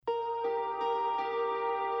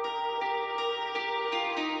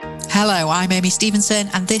Hello, I'm Amy Stevenson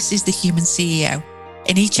and this is The Human CEO.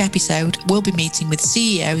 In each episode, we'll be meeting with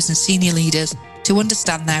CEOs and senior leaders to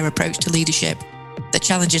understand their approach to leadership, the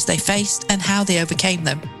challenges they faced and how they overcame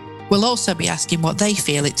them. We'll also be asking what they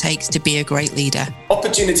feel it takes to be a great leader.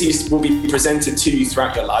 Opportunities will be presented to you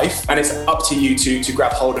throughout your life, and it's up to you to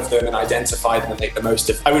grab hold of them and identify them and make the most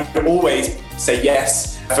of them. I would always say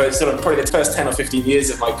yes for sort of probably the first 10 or 15 years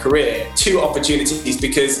of my career to opportunities,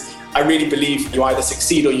 because I really believe you either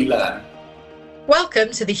succeed or you learn.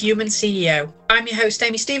 Welcome to The Human CEO. I'm your host,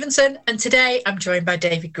 Amy Stevenson, and today I'm joined by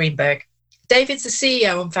David Greenberg. David's the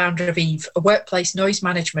CEO and founder of EAVE, a workplace noise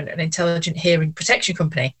management and intelligent hearing protection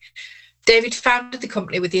company. David founded the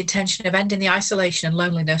company with the intention of ending the isolation and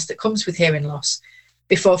loneliness that comes with hearing loss.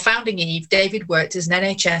 Before founding EAVE, David worked as an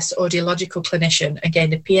NHS Audiological Clinician and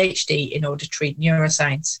gained a PhD in Auditory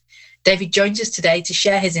Neuroscience. David joins us today to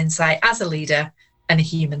share his insight as a leader and a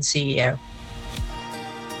human CEO.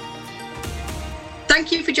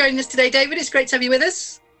 Thank you for joining us today, David. It's great to have you with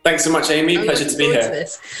us. Thanks so much, Amy. Pleasure to be here.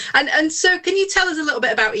 And so can you tell us a little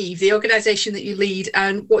bit about EAVE, the organisation that you lead,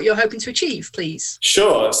 and what you're hoping to achieve, please?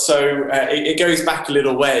 Sure. So it goes back a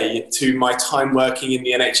little way to my time working in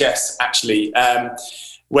the NHS, actually,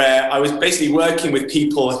 where I was basically working with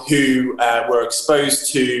people who were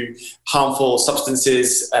exposed to harmful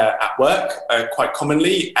substances at work quite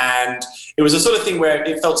commonly. And it was a sort of thing where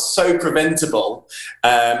it felt so preventable,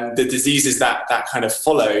 the diseases that kind of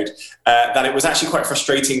followed, that it was actually quite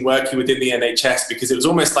frustrating working within the NHS, because it was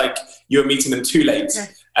almost like you were meeting them too late.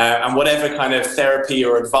 Okay. And whatever kind of therapy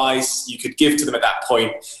or advice you could give to them at that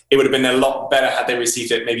point, it would have been a lot better had they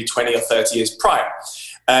received it maybe 20 or 30 years prior.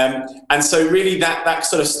 And so really that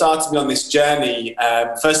sort of started me on this journey,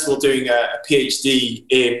 first of all doing a PhD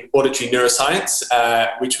in Auditory Neuroscience,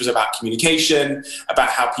 which was about communication, about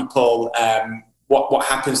how people, what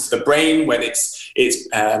happens to the brain when it's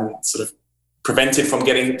sort of prevented from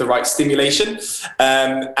getting the right stimulation.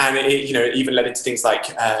 And it even led into things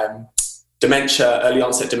like dementia, early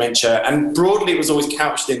onset dementia, and broadly it was always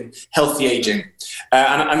couched in healthy aging.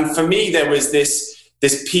 And for me, there was this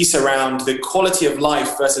piece around the quality of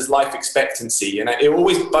life versus life expectancy. And it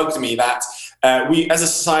always bugged me that we as a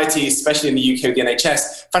society, especially in the UK with the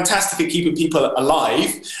NHS, fantastic at keeping people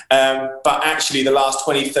alive, but actually the last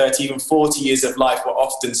 20, 30, even 40 years of life were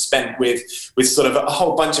often spent with sort of a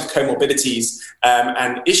whole bunch of comorbidities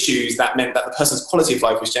and issues that meant that the person's quality of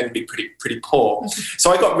life was generally pretty poor.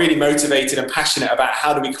 So I got really motivated and passionate about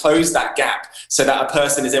how do we close that gap so that a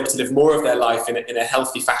person is able to live more of their life in a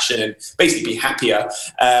healthy fashion and basically be happier,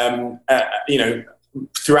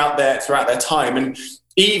 throughout their time. And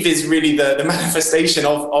EAVE is really the manifestation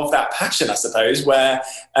of that passion, I suppose, where,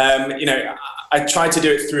 I tried to do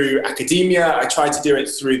it through academia, I tried to do it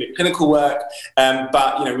through the clinical work,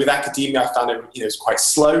 but, with academia, I found it was quite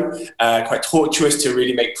slow, quite tortuous to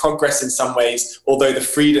really make progress in some ways, although the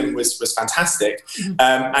freedom was fantastic.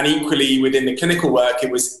 And equally within the clinical work,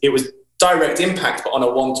 it was direct impact, but on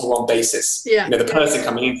a one-to-one basis. The person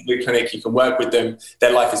coming into the clinic, you can work with them,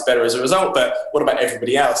 their life is better as a result, but what about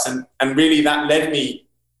everybody else? And really that led me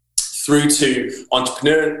through to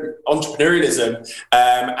entrepreneurialism,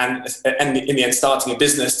 and in the end starting a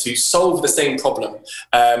business to solve the same problem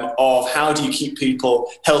of how do you keep people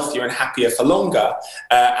healthier and happier for longer,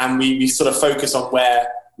 and we sort of focus on where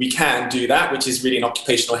we can do that, which is really in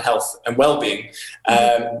occupational health and well-being.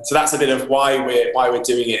 So that's a bit of why we're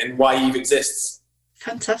doing it and why EAVE exists.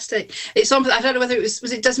 Fantastic. It's almost, I don't know whether it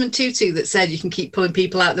was it Desmond Tutu that said you can keep pulling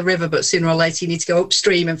people out of the river, but sooner or later you need to go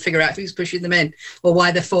upstream and figure out who's pushing them in or why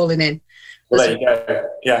they're falling in. Well, there you go.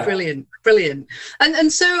 Yeah. Brilliant.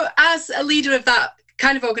 And so as a leader of that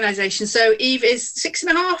kind of organisation, so EAVE is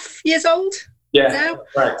 6.5 years old? Yeah, now?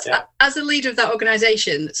 Right. Yeah. As a leader of that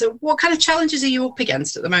organisation, so what kind of challenges are you up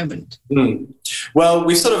against at the moment? Well,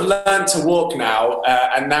 we've sort of learned to walk now,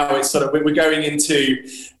 and now it's sort of we're going into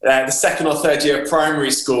the second or third year of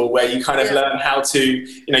primary school, where you kind of learn how to,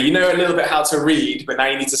 you know a little bit how to read, but now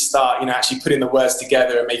you need to start, actually putting the words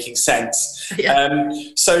together and making sense.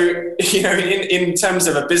 So, in terms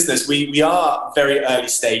of a business, we are very early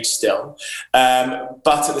stage still,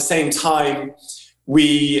 but at the same time,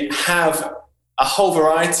 we have a whole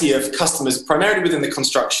variety of customers, primarily within the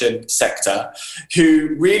construction sector,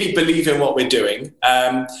 who really believe in what we're doing,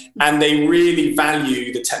 and they really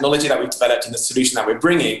value the technology that we've developed and the solution that we're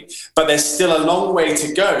bringing. But there's still a long way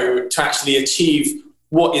to go to actually achieve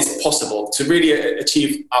what is possible, to really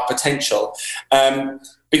achieve our potential.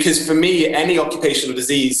 Because for me, any occupational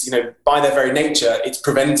disease, by their very nature, it's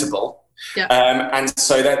preventable. And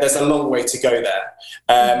so there's a long way to go there.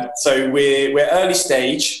 So we're early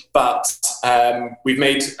stage, but we've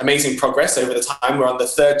made amazing progress over the time. We're on the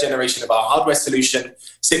 3rd generation of our hardware solution,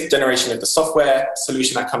 6th generation of the software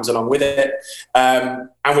solution that comes along with it. And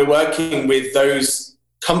we're working with those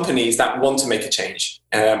companies that want to make a change.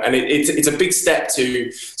 And it's a big step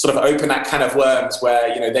to sort of open that can of worms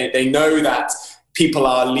where, they know that people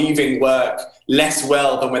are leaving work less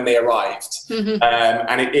well than when they arrived.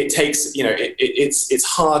 And it takes, it's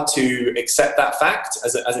hard to accept that fact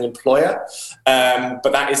as an employer.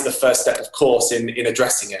 But that is the first step, of course, in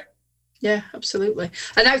addressing it. Yeah, absolutely.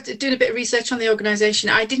 And I was doing a bit of research on the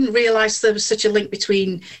organisation. I didn't realise there was such a link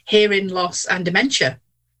between hearing loss and dementia.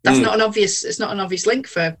 That's not an obvious link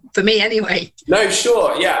for me anyway. No,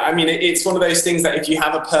 sure. Yeah. I mean, it's one of those things that if you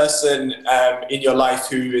have a person in your life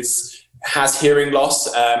who has hearing loss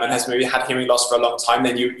and has maybe had hearing loss for a long time,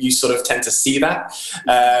 then you sort of tend to see that.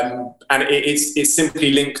 And it's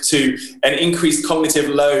simply linked to an increased cognitive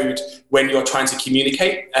load when you're trying to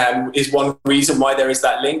communicate, is one reason why there is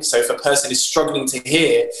that link. So if a person is struggling to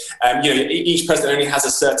hear, each person only has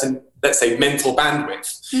a certain, let's say, mental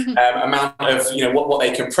bandwidth, amount of what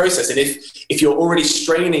they can process. And if you're already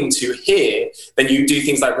straining to hear, then you do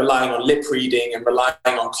things like relying on lip reading and relying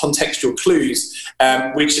on contextual clues,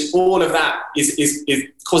 which all of that is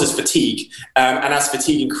causes fatigue. And as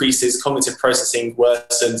fatigue increases, cognitive processing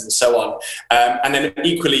worsens and so on. And then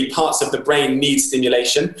equally, parts of the brain need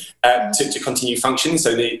stimulation to continue functioning.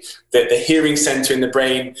 So the hearing center in the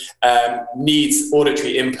brain needs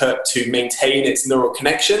auditory input to maintain its neural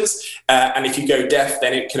connections. And if you go deaf,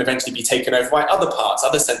 then it can eventually be taken over by other parts,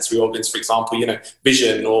 other sensory organs, for example,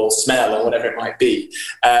 vision or smell or whatever it might be.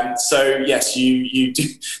 So yes, you do.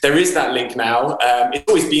 There is that link now. It's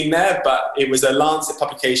always been there, but it was a Lancet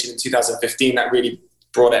publication in 2015 that really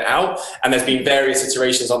brought it out. And there's been various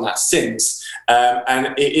iterations on that since.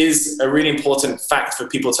 And it is a really important fact for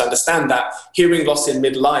people to understand that hearing loss in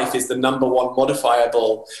midlife is the number one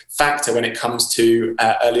modifiable factor when it comes to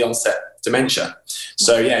early onset dementia.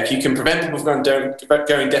 So yeah, if you can prevent people from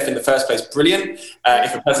going deaf in the first place, brilliant.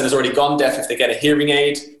 If a person has already gone deaf, if they get a hearing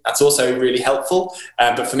aid, that's also really helpful.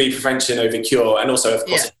 But for me, prevention over cure. And also, of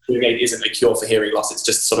course, a hearing aid isn't a cure for hearing loss. It's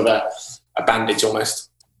just sort of a bandage almost.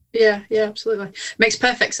 Yeah, absolutely. Makes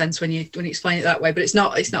perfect sense when you explain it that way, but it's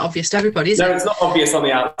not obvious to everybody, is it? No, it's not obvious on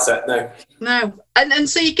the outset, no. And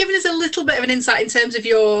so you've given us a little bit of an insight in terms of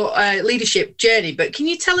your leadership journey, but can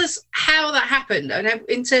you tell us how that happened? And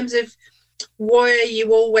in terms of, were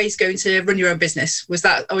you always going to run your own business? Was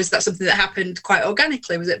that something that happened quite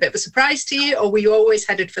organically? Was it a bit of a surprise to you, or were you always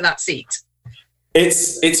headed for that seat?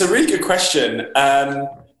 It's a really good question.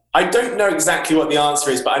 I don't know exactly what the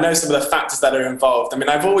answer is, but I know some of the factors that are involved. I mean,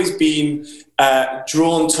 I've always been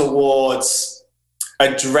drawn towards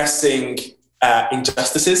addressing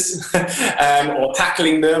injustices or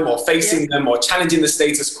tackling them or facing them or challenging the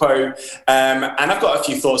status quo. And I've got a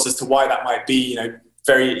few thoughts as to why that might be,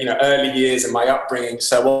 very, early years in my upbringing,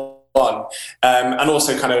 so on. And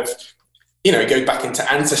also kind of, it goes back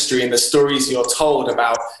into ancestry and the stories you're told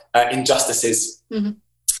about injustices. Mm-hmm.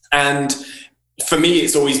 And for me,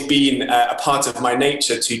 it's always been a part of my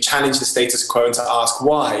nature to challenge the status quo and to ask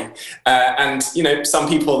why. And, some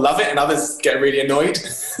people love it and others get really annoyed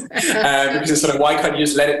because it's sort of, why can't you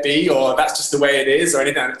just let it be? Or that's just the way it is or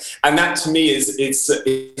anything. And that to me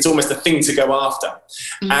it's almost a thing to go after.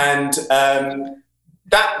 Mm-hmm. And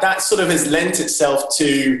that sort of has lent itself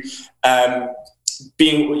to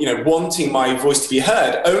being, wanting my voice to be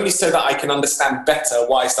heard, only so that I can understand better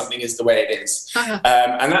why something is the way it is. Uh-huh.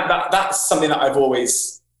 And that's something that I've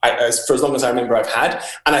always, for as long as I remember, I've had.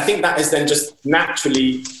 And I think that has then just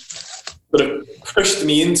naturally sort of pushed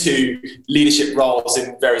me into leadership roles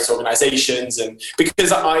in various organizations. And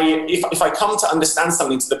because if I come to understand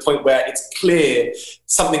something to the point where it's clear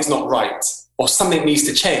something's not right or something needs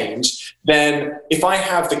to change, then if I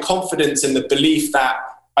have the confidence and the belief that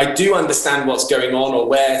I do understand what's going on or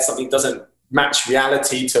where something doesn't match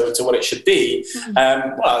reality to what it should be,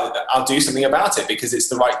 well, I'll do something about it because it's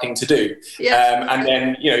the right thing to do. Yeah. And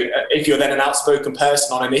then, if you're then an outspoken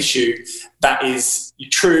person on an issue that is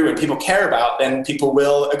true and people care about, then people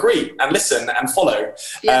will agree and listen and follow.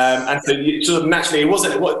 Yes. And so sort of naturally, it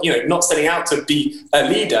wasn't, not setting out to be a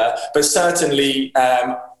leader, but certainly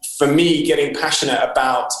for me, getting passionate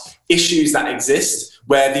about issues that exist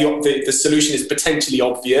where the solution is potentially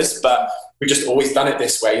obvious, but we've just always done it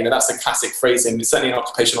this way. That's a classic phrase certainly in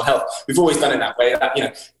occupational health. We've always done it that way.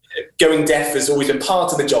 Going deaf has always been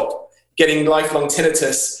part of the job. Getting lifelong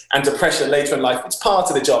tinnitus and depression later in life, it's part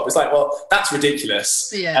of the job. It's like, well, that's ridiculous.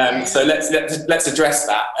 So let's address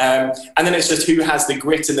that. And then it's just who has the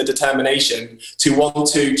grit and the determination to want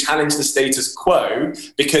to challenge the status quo,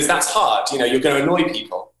 because that's hard. You're going to annoy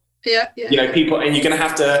people. You know, people, and you're going to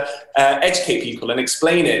have to educate people and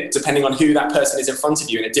explain it depending on who that person is in front of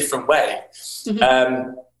you in a different way.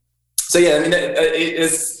 So yeah, I mean,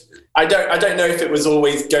 I don't know if it was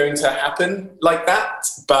always going to happen like that,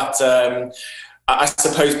 but I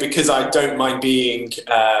suppose because I don't mind being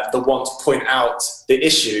the one to point out the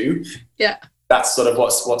issue, that's sort of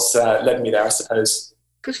what's led me there, I suppose.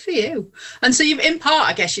 Good for you. And so in part,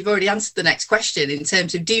 I guess you've already answered the next question in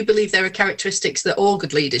terms of, do you believe there are characteristics that all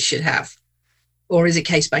good leaders should have, or is it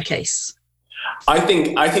case by case? I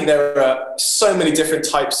think there are so many different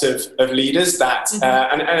types of leaders that,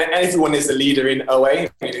 and everyone is a leader in OA.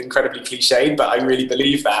 I mean, incredibly cliched, but I really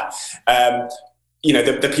believe that. You know,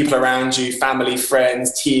 the people around you, family,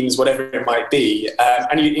 friends, teams, whatever it might be,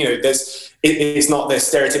 and you know, it's not the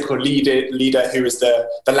stereotypical leader who is the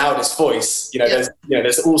loudest voice. You know,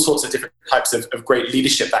 there's all sorts of different types of great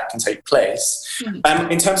leadership that can take place.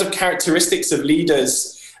 In terms of characteristics of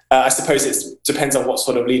leaders, I suppose it depends on what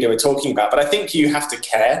sort of leader we're talking about, but I think you have to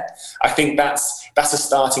care. I think that's a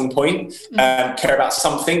starting point. Care about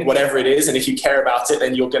something, whatever it is, and if you care about it,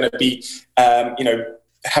 then you're going to be, you know,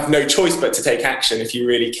 have no choice but to take action if you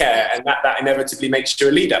really care, and that inevitably makes you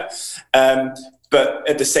a leader. But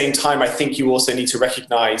at the same time, I think you also need to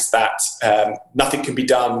recognise that nothing can be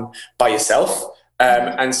done by yourself.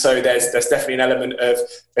 And so there's definitely an element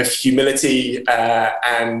of humility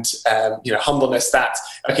and you know, humbleness that,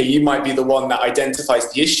 okay, you might be the one that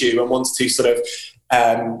identifies the issue and wants to sort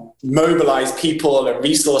of mobilize people and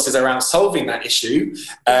resources around solving that issue,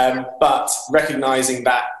 but recognizing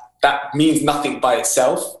that means nothing by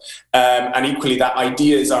itself, and equally that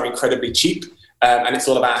ideas are incredibly cheap. And it's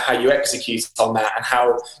all about how you execute on that and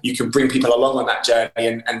how you can bring people along on that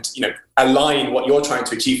journey and you know, align what you're trying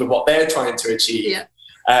to achieve with what they're trying to achieve.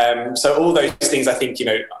 So all those things, I think, you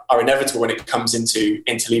know, are inevitable when it comes into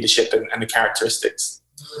leadership and the characteristics.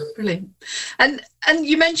 Brilliant. And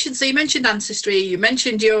you mentioned ancestry, you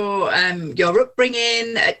mentioned your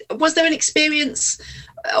upbringing. Was there an experience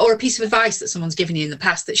or a piece of advice that someone's given you in the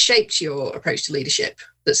past that shaped your approach to leadership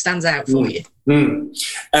that stands out for you?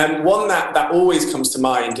 One that always comes to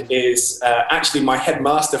mind is actually my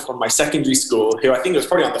headmaster from my secondary school, who I think it was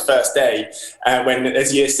probably on the first day when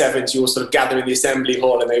as year 7s you all sort of gather in the assembly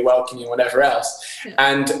hall and they welcome you and whatever else.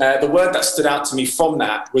 And the word that stood out to me from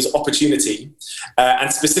that was opportunity,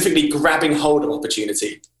 and specifically grabbing hold of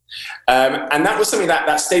opportunity. And that was something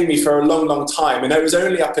that stayed with me for a long, long time. And it was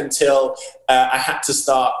only up until I had to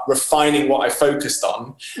start refining what I focused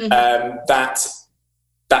on that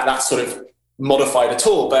sort of modified at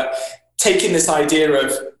all. But taking this idea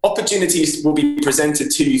of opportunities will be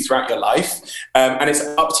presented to you throughout your life, and it's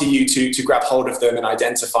up to you to grab hold of them and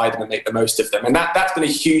identify them and make the most of them. And that's been a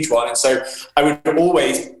huge one. And so I would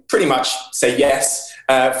always pretty much say yes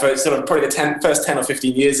for sort of probably the first 10 or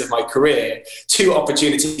 15 years of my career to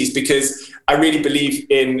opportunities, because I really believe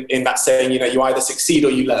in that saying, you know, you either succeed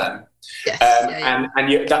or you learn. And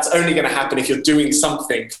that's only going to happen if you're doing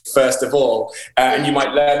something first of all, and you might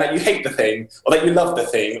learn that you hate the thing or that you love the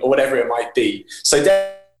thing or whatever it might be. So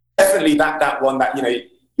definitely that one that, you know,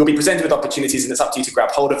 you'll be presented with opportunities and it's up to you to grab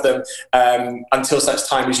hold of them until such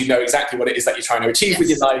time as you know exactly what it is that you're trying to achieve with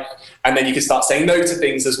your life, and then you can start saying no to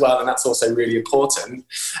things as well, and that's also really important.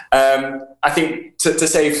 I think to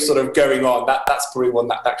save sort of going on, that's probably one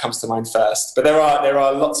that comes to mind first. But there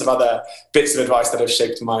are lots of other bits of advice that have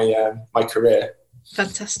shaped my my career.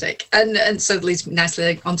 Fantastic. And so it leads me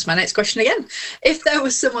nicely on to my next question again. If there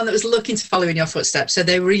was someone that was looking to follow in your footsteps, so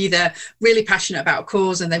they were either really passionate about a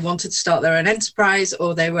cause and they wanted to start their own enterprise,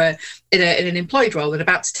 or they were in an employed role and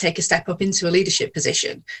about to take a step up into a leadership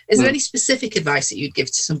position, is there any specific advice that you'd give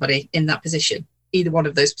to somebody in that position, either one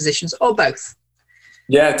of those positions or both?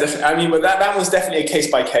 Yeah, definitely. I mean, that one's definitely a case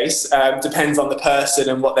by case. Depends on the person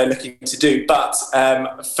and what they're looking to do. But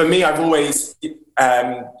for me, I've always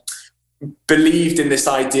believed in this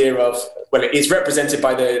idea of, well, it's represented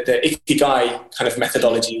by the Ikigai kind of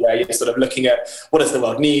methodology, where you're sort of looking at what does the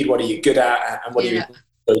world need, what are you good at, and what are you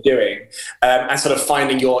doing, and sort of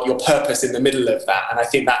finding your purpose in the middle of that. And I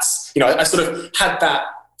think that's, you know, I sort of had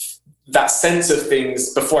that sense of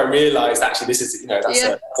things before I realised actually this is, you know,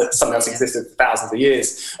 that's something that's existed for thousands of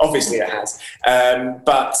years. Obviously it has,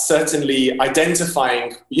 but certainly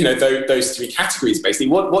identifying, you know, those three categories basically.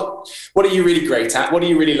 What are you really great at? What do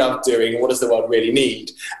you really love doing? And what does the world really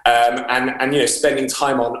need? And you know, spending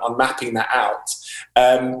time on mapping that out.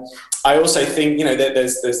 I also think, you know, that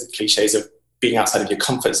there's the cliches of being outside of your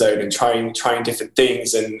comfort zone and trying different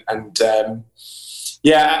things and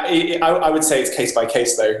yeah, I would say it's case by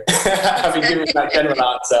case though. Having given that general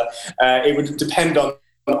answer, it would depend on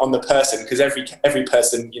on the person, because every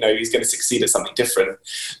person, is going to succeed at something different.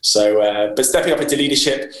 So, but stepping up into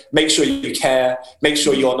leadership, make sure you care, make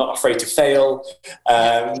sure you're not afraid to fail,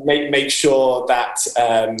 make sure that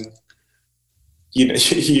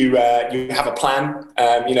you have a plan.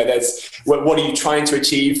 There's what are you trying to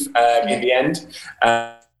achieve in the end?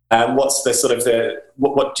 What's the sort of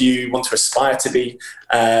what do you want to aspire to be?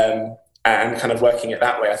 And kind of working it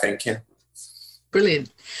that way, I think. Yeah.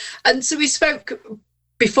 Brilliant. And so we spoke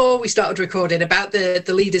before we started recording about the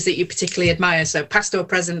leaders that you particularly admire, so past or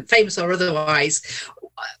present, famous or otherwise.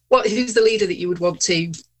 Who's the leader that you would want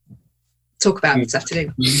to talk about this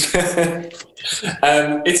afternoon? It's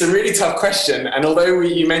a really tough question, and although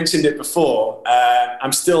you mentioned it before,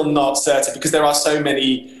 I'm still not certain, because there are so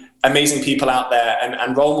many amazing people out there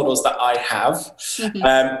and role models that I have.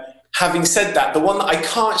 Mm-hmm. Having said that, the one that I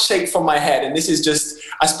can't shake from my head, and this is just,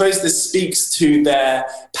 I suppose this speaks to their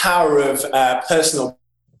power of personal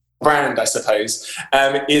brand, I suppose,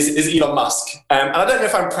 is Elon Musk. And I don't know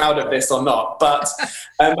if I'm proud of this or not, but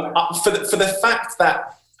for the fact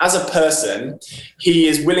that as a person, he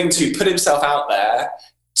is willing to put himself out there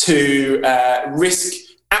to risk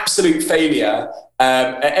absolute failure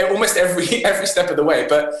almost every step of the way.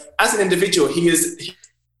 But as an individual, he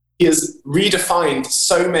has redefined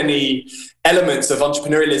so many elements of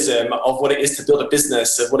entrepreneurialism, of what it is to build a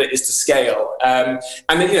business, of what it is to scale. And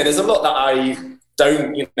then, there's a lot that I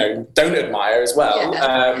don't admire as well.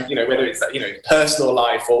 Yeah. Whether it's personal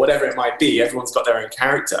life or whatever it might be, everyone's got their own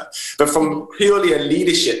character. But from purely a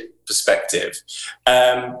leadership perspective,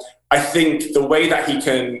 I think the way that he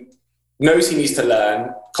knows he needs to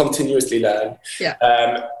learn, continuously learn,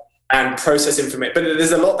 and process information. But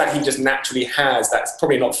there's a lot that he just naturally has that's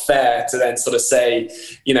probably not fair to then sort of say,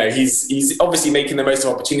 he's obviously making the most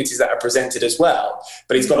of opportunities that are presented as well,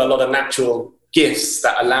 but he's got a lot of natural gifts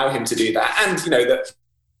that allow him to do that, and the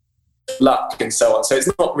luck and so on. So it's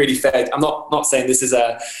not really fair. I'm not saying this is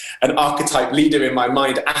an archetype leader in my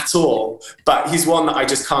mind at all, but he's one that I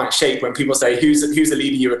just can't shake when people say, who's a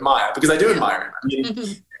leader you admire? Because I do admire him.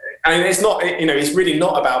 I mean, it's not, it's really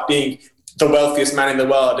not about being the wealthiest man in the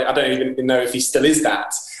world. I don't even know if he still is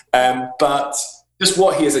that. But just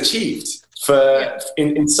what he has achieved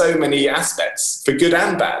in so many aspects, for good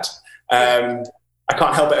and bad. I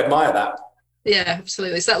can't help but admire that. Yeah,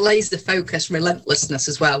 absolutely. It's that laser focus, relentlessness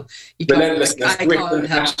as well. Relentlessness,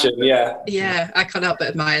 passion, yeah. Yeah, I can't help but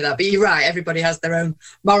admire that. But you're right, everybody has their own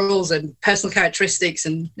morals and personal characteristics,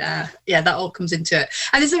 and that all comes into it.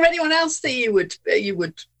 And is there anyone else that you would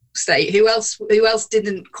say? Who else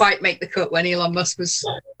didn't quite make the cut when Elon Musk was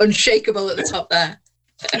unshakable at the top there?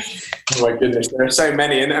 Oh my goodness, there are so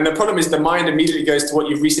many, and the problem is the mind immediately goes to what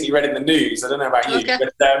you've recently read in the news. I don't know about you,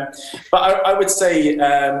 but I would say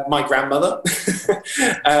my grandmother.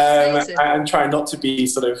 I'm trying not to be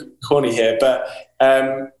sort of corny here, but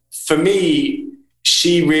for me,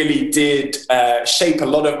 she really did shape a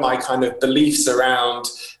lot of my kind of beliefs around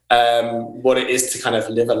what it is to kind of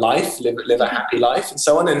live a happy life, and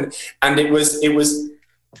so on. And it was.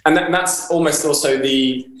 And that's almost also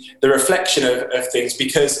the reflection of things,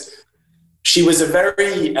 because she was a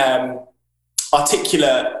very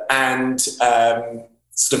articulate and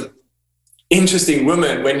sort of interesting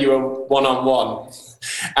woman when you were one-on-one.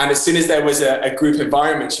 And as soon as there was a group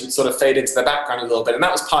environment, she would sort of fade into the background a little bit. And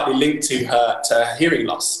that was partly linked to her hearing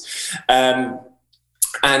loss. And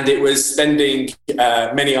it was spending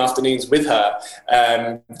many afternoons with her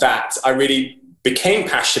that I really became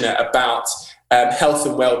passionate about health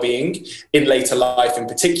and well-being in later life in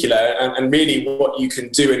particular, and really what you can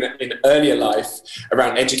do in earlier life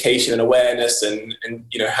around education and awareness and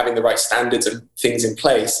having the right standards and things in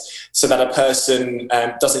place so that a person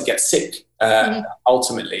doesn't get sick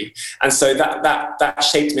ultimately. And so that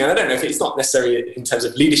shaped me. And I don't know if it's not necessarily in terms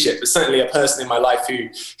of leadership, but certainly a person in my life who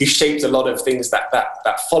shaped a lot of things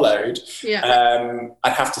that followed.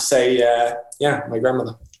 I'd have to say, my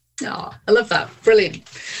grandmother. Oh, I love that. Brilliant.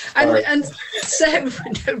 And so,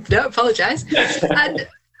 don't apologise. And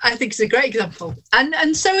I think it's a great example.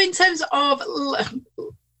 And so in terms of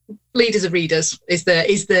leaders of readers, is the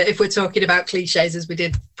if we're talking about cliches as we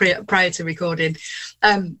did prior to recording,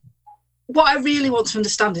 what I really want to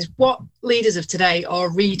understand is what leaders of today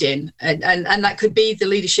are reading, and that could be the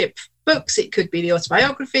leadership books, it could be the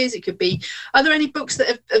autobiographies, it could be, are there any books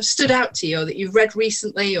that have stood out to you or that you've read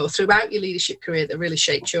recently or throughout your leadership career that really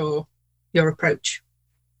shaped your approach?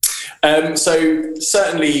 So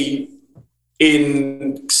certainly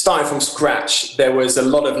in starting from scratch, there was a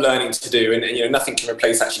lot of learning to do, and nothing can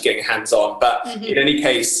replace actually getting hands-on. But in any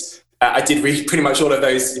case, I did read pretty much all of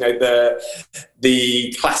those,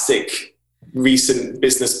 the classic recent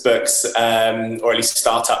business books, or at least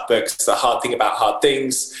startup books, The Hard Thing About Hard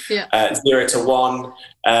Things, 0 to 1.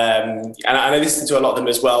 And I listen to a lot of them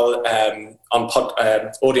as well on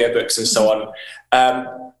audiobooks and so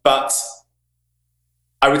on. But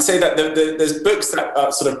I would say that there's books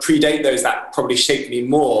that sort of predate those that probably shaped me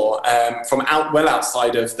more from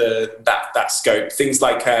outside of that scope. Things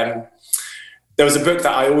like there was a book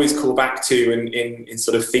that I always call back to in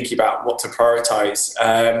sort of thinking about what to prioritize,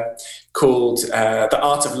 called The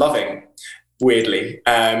Art of Loving, weirdly,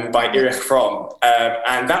 by Erich Fromm.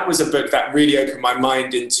 And that was a book that really opened my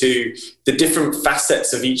mind into the different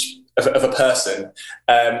facets of of a person,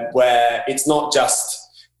 where it's not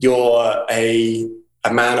just you're a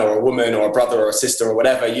man or a woman or a brother or a sister or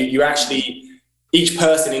whatever. You actually, each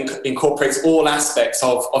person incorporates all aspects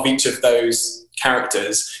of each of those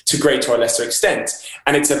characters to greater or lesser extent.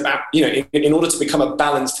 And it's about, in order to become a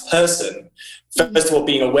balanced person, first of all,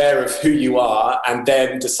 being aware of who you are and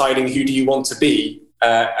then deciding who do you want to be,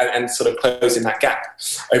 and sort of closing that gap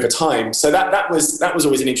over time. So that was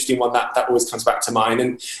always an interesting one that always comes back to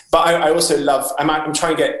mind. But I also love, I'm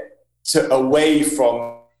trying to get away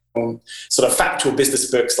from sort of factual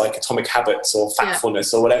business books like Atomic Habits or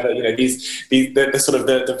Factfulness or whatever, the sort of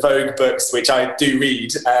the Vogue books, which I do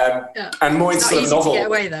read, and more into sort of novel. It's not easy to get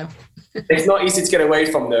away though. It's not easy to get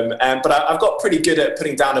away from them, but I've got pretty good at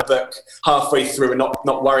putting down a book halfway through and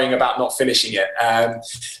not worrying about not finishing it.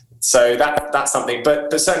 So that's something,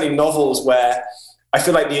 but certainly novels, where I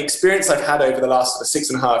feel like the experience I've had over the last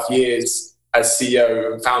sort of 6.5 years as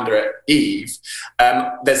CEO and founder at EAVE,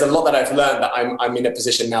 there's a lot that I've learned that I'm in a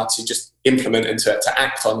position now to just implement and to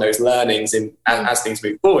act on those learnings as things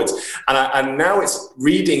move forward. And now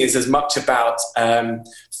reading is as much about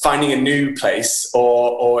finding a new place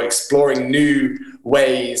or exploring new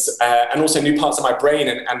ways, and also new parts of my brain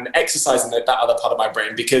and exercising that other part of my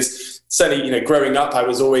brain. Because certainly, growing up, I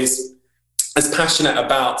was always as passionate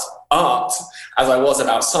about art as I was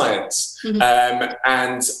about science.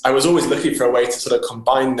 And I was always looking for a way to sort of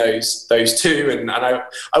combine those two. And I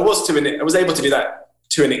was able to do that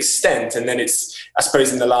to an extent. And then I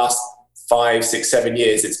suppose in the last 5, 6, 7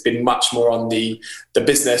 years, it's been much more on the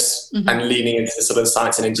business and leaning into the sort of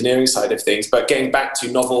science and engineering side of things. But getting back to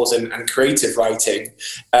novels and creative writing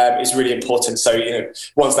is really important. So,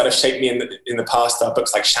 ones that have shaped me in the past are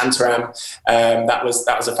books like Shantaram. That was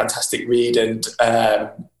a fantastic read, and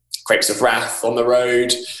Grapes of Wrath, On the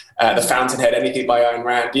Road, The Fountainhead, anything by Ayn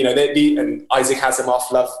Rand. And Isaac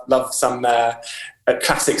Asimov, love some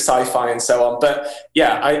classic sci-fi and so on. But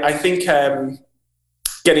yeah, I think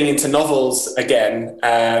getting into novels again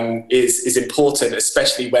is important,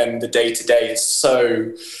 especially when the day-to-day is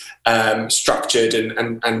so structured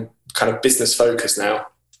and kind of business focused now.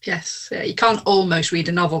 Yes, you can't almost read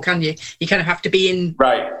a novel, can you? You kind of have to be in.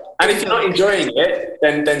 Right. And if you're not enjoying it,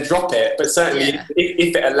 then drop it. But certainly,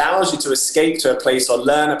 if it allows you to escape to a place or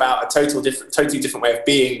learn about a totally different way of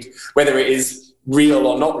being, whether it is real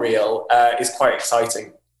or not real, is quite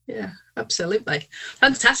exciting. Yeah, absolutely.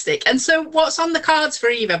 Fantastic. And so what's on the cards for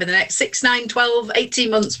EAVE over the next 6, 9, 12,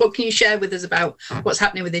 18 months? What can you share with us about what's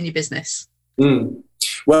happening within your business?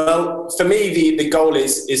 Well, for me, the goal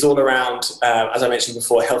is all around, as I mentioned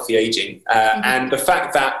before, healthy aging. And the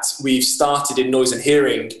fact that we've started in noise and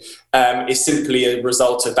hearing is simply a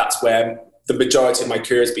result of that's where the majority of my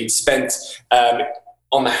career has been spent,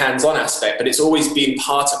 on the hands-on aspect. But it's always been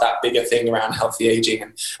part of that bigger thing around healthy aging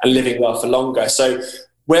and living well for longer. So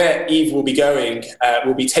where EAVE will be going,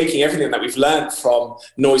 we'll be taking everything that we've learned from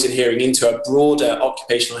noise and hearing into a broader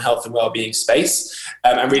occupational health and wellbeing space,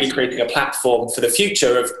 and really creating a platform for the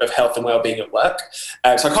future of health and wellbeing at work.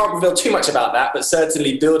 So I can't reveal too much about that, but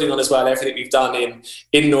certainly building on as well everything we've done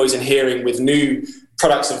in noise and hearing with new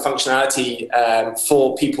products and functionality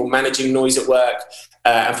for people managing noise at work,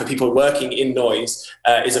 and for people working in noise,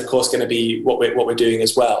 is of course going to be what we're doing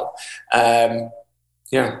as well.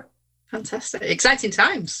 Yeah. Fantastic. Exciting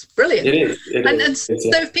times. Brilliant. It is. And so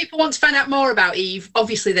if people want to find out more about EAVE,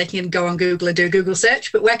 obviously they can go on Google and do a Google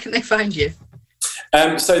search, but where can they find you?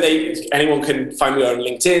 So anyone can find me on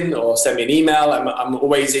LinkedIn or send me an email. I'm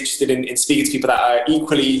always interested in speaking to people that are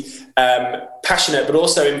equally passionate, but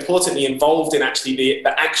also importantly involved in actually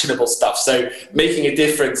the actionable stuff. So making a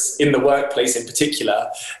difference in the workplace in particular.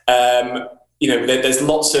 There's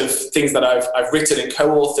lots of things that I've written and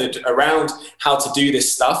co-authored around how to do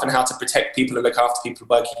this stuff and how to protect people and look after people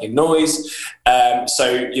working in noise.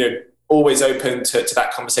 Always open to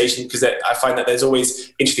that conversation, because I find that there's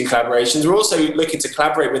always interesting collaborations. We're also looking to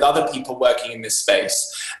collaborate with other people working in this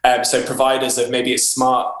space. So providers of maybe it's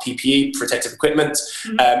smart PPE, protective equipment.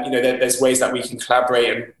 There's ways that we can collaborate,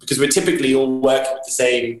 and because we're typically all working with the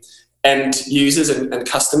same end users and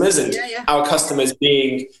customers, and our customers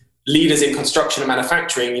being leaders in construction and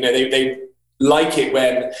manufacturing, they like it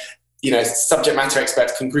when subject matter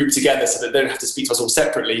experts can group together so that they don't have to speak to us all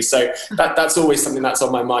separately. So that's always something that's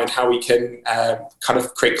on my mind, how we can kind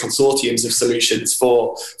of create consortiums of solutions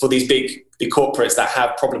for these big corporates that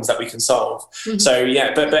have problems that we can solve. Mm-hmm. So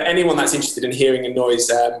but anyone that's interested in hearing and noise,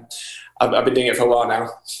 I've been doing it for a while now.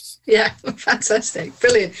 Yeah, fantastic.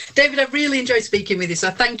 Brilliant. David, I've really enjoyed speaking with you, so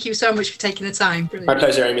thank you so much for taking the time. Brilliant. My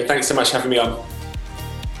pleasure, Amy. Thanks so much for having me on.